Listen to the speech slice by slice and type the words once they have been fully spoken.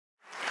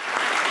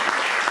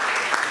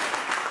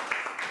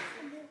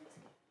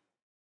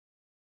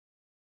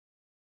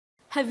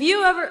Have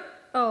you ever...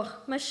 Oh,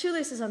 my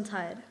shoelace is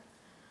untied.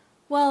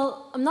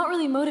 Well, I'm not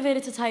really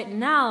motivated to tie it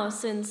now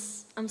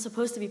since I'm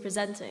supposed to be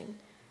presenting.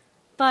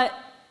 But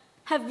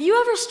have you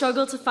ever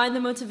struggled to find the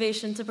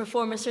motivation to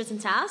perform a certain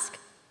task?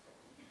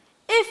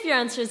 If your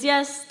answer is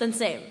yes, then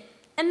same.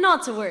 And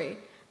not to worry,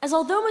 as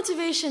although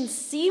motivation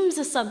seems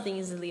as something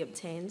easily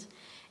obtained,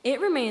 it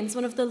remains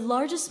one of the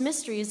largest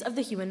mysteries of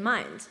the human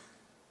mind.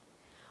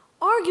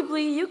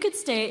 Arguably, you could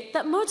state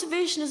that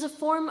motivation is a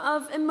form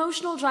of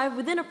emotional drive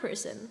within a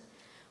person,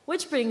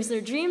 which brings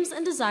their dreams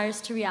and desires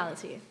to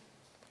reality.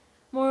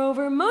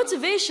 Moreover,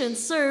 motivation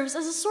serves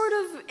as a sort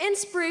of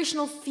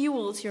inspirational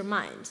fuel to your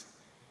mind.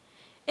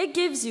 It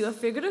gives you a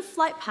figurative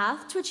flight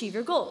path to achieve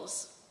your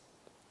goals.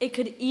 It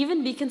could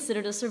even be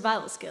considered a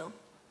survival skill.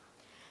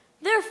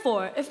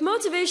 Therefore, if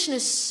motivation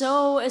is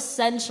so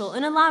essential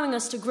in allowing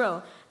us to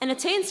grow and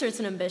attain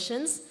certain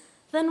ambitions,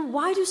 then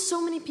why do so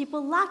many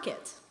people lack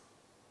it?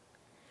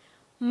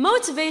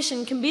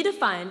 Motivation can be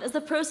defined as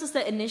the process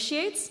that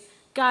initiates,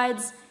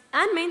 guides,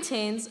 and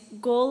maintains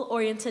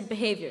goal-oriented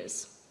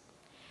behaviors.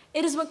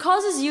 It is what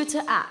causes you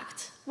to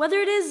act, whether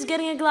it is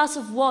getting a glass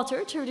of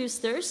water to reduce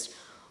thirst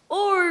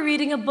or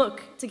reading a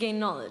book to gain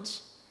knowledge,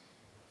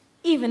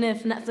 even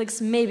if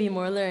Netflix may be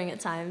more alluring at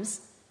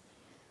times.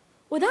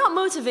 Without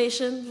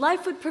motivation,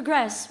 life would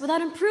progress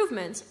without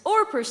improvement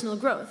or personal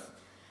growth,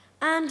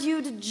 and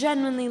you'd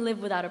genuinely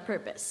live without a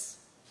purpose.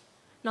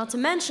 Not to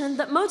mention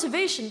that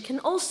motivation can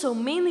also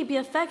mainly be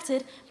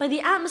affected by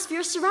the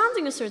atmosphere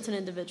surrounding a certain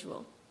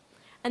individual.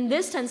 And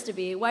this tends to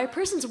be why a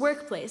person's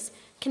workplace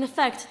can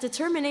affect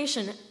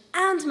determination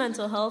and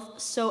mental health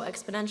so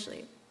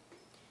exponentially.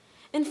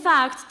 In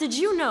fact, did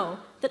you know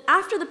that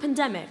after the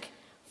pandemic,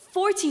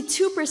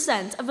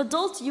 42% of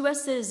adult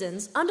US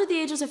citizens under the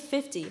ages of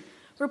 50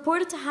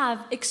 reported to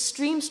have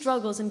extreme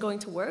struggles in going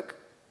to work?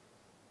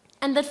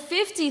 And that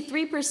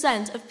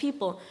 53% of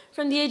people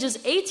from the ages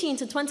 18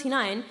 to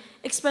 29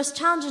 expressed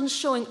challenges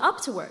showing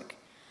up to work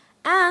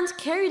and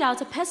carried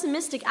out a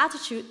pessimistic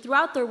attitude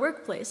throughout their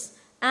workplace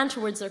and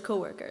towards their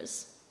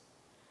coworkers.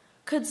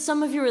 Could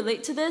some of you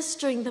relate to this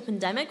during the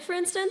pandemic, for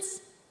instance?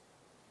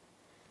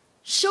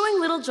 Showing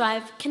little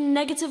drive can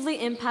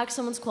negatively impact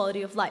someone's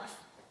quality of life.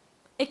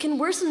 It can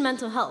worsen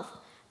mental health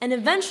and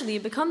eventually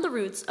become the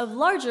roots of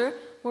larger,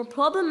 more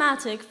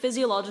problematic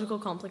physiological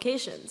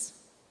complications.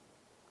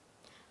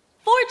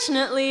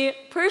 Fortunately,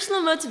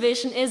 personal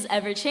motivation is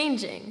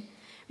ever-changing,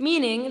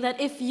 meaning that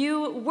if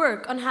you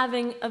work on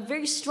having a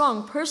very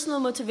strong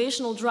personal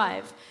motivational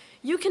drive,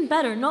 you can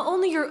better not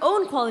only your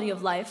own quality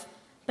of life,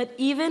 but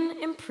even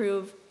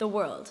improve the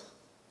world.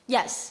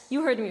 Yes,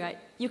 you heard me right.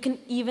 You can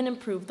even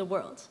improve the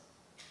world.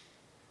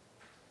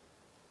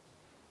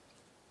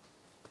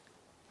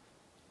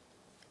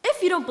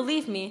 If you don't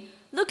believe me,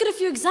 look at a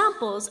few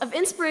examples of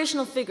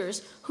inspirational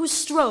figures who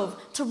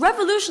strove to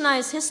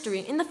revolutionize history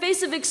in the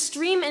face of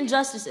extreme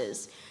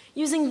injustices,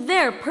 using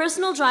their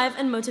personal drive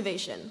and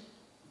motivation.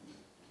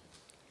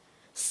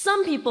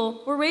 Some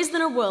people were raised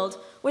in a world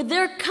where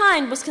their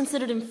kind was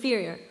considered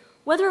inferior,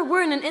 whether it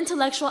were in an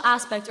intellectual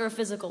aspect or a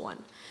physical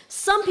one.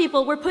 Some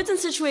people were put in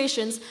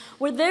situations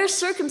where their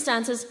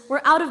circumstances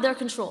were out of their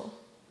control.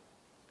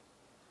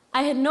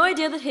 I had no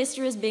idea that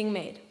history was being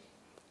made.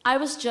 I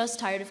was just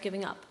tired of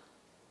giving up.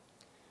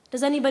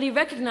 Does anybody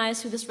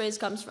recognize who this phrase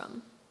comes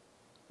from?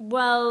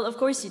 Well, of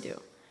course you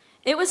do.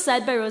 It was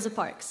said by Rosa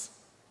Parks,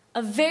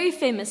 a very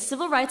famous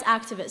civil rights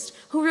activist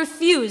who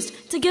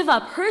refused to give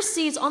up her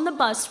seat on the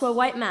bus to a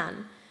white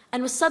man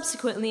and was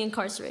subsequently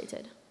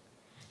incarcerated.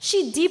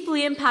 She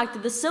deeply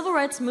impacted the civil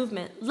rights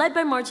movement led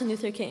by Martin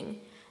Luther King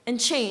and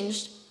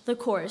changed the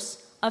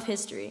course of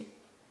history.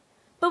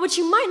 But what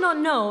you might not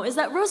know is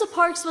that Rosa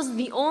Parks wasn't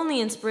the only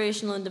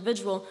inspirational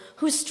individual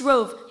who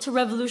strove to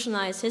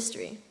revolutionize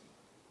history.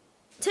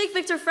 Take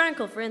Viktor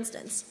Frankl, for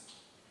instance.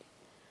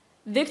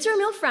 Viktor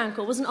Emil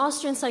Frankl was an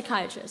Austrian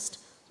psychiatrist,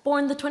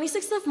 born the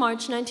 26th of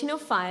March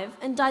 1905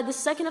 and died the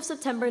 2nd of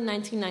September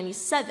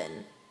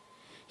 1997.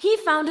 He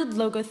founded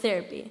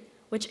logotherapy,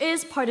 which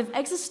is part of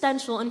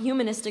existential and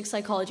humanistic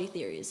psychology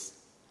theories.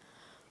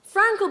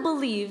 Frankl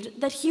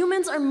believed that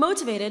humans are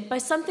motivated by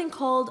something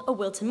called a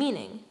will to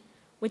meaning,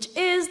 which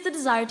is the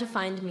desire to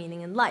find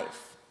meaning in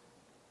life.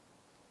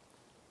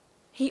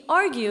 He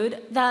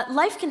argued that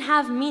life can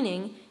have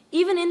meaning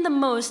even in the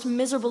most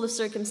miserable of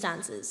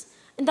circumstances,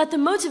 and that the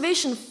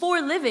motivation for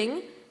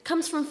living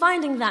comes from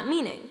finding that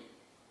meaning.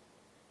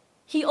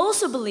 He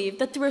also believed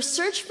that through a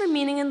search for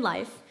meaning in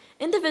life,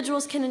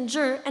 individuals can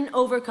endure and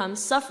overcome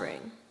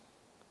suffering.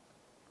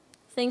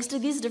 Thanks to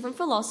these different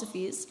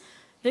philosophies,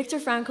 Viktor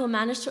Frankl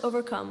managed to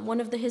overcome one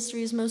of the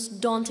history's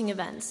most daunting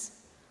events,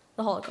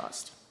 the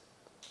Holocaust.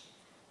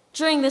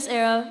 During this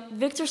era,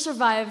 Viktor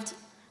survived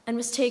and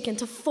was taken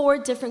to 4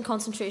 different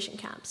concentration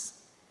camps.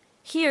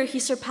 Here, he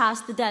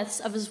surpassed the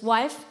deaths of his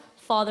wife,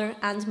 father,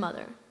 and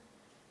mother.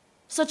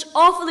 Such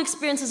awful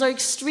experiences are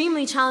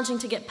extremely challenging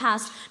to get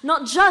past,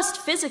 not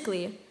just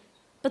physically,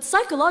 but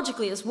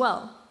psychologically as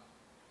well.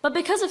 But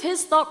because of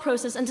his thought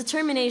process and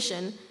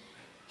determination,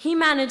 he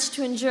managed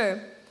to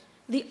endure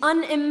the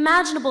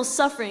unimaginable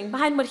suffering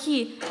behind what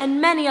he and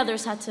many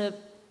others had to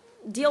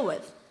deal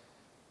with.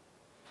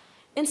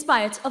 In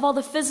spite of all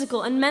the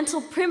physical and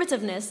mental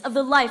primitiveness of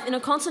the life in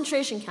a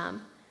concentration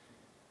camp,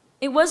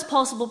 it was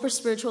possible for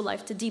spiritual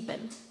life to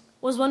deepen,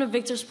 was one of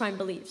Victor's prime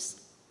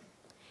beliefs.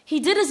 He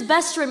did his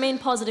best to remain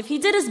positive. He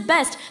did his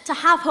best to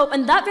have hope,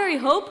 and that very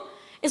hope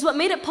is what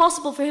made it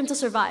possible for him to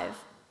survive.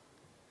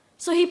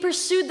 So he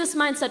pursued this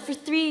mindset for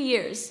 3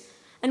 years,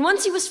 and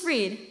once he was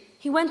freed,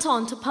 he went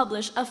on to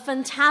publish a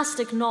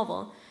fantastic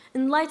novel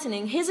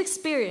enlightening his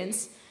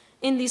experience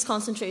in these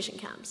concentration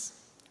camps,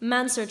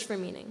 Man's Search for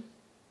Meaning.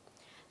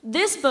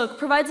 This book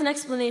provides an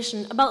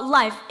explanation about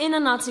life in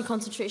a Nazi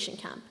concentration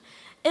camp.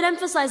 It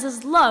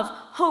emphasizes love,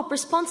 hope,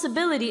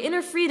 responsibility,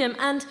 inner freedom,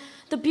 and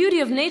the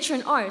beauty of nature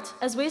and art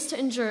as ways to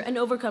endure and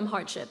overcome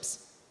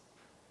hardships.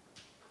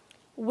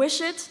 Wish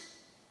it,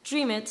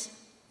 dream it,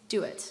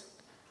 do it.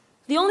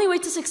 The only way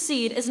to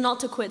succeed is not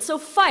to quit, so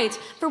fight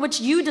for what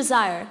you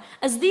desire.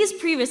 As these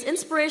previous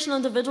inspirational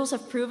individuals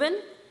have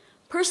proven,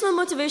 personal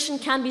motivation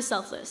can be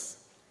selfless.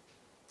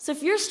 So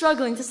if you're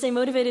struggling to stay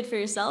motivated for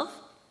yourself,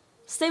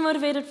 stay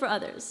motivated for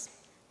others.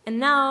 And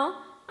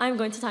now, I'm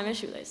going to tie my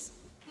shoelace.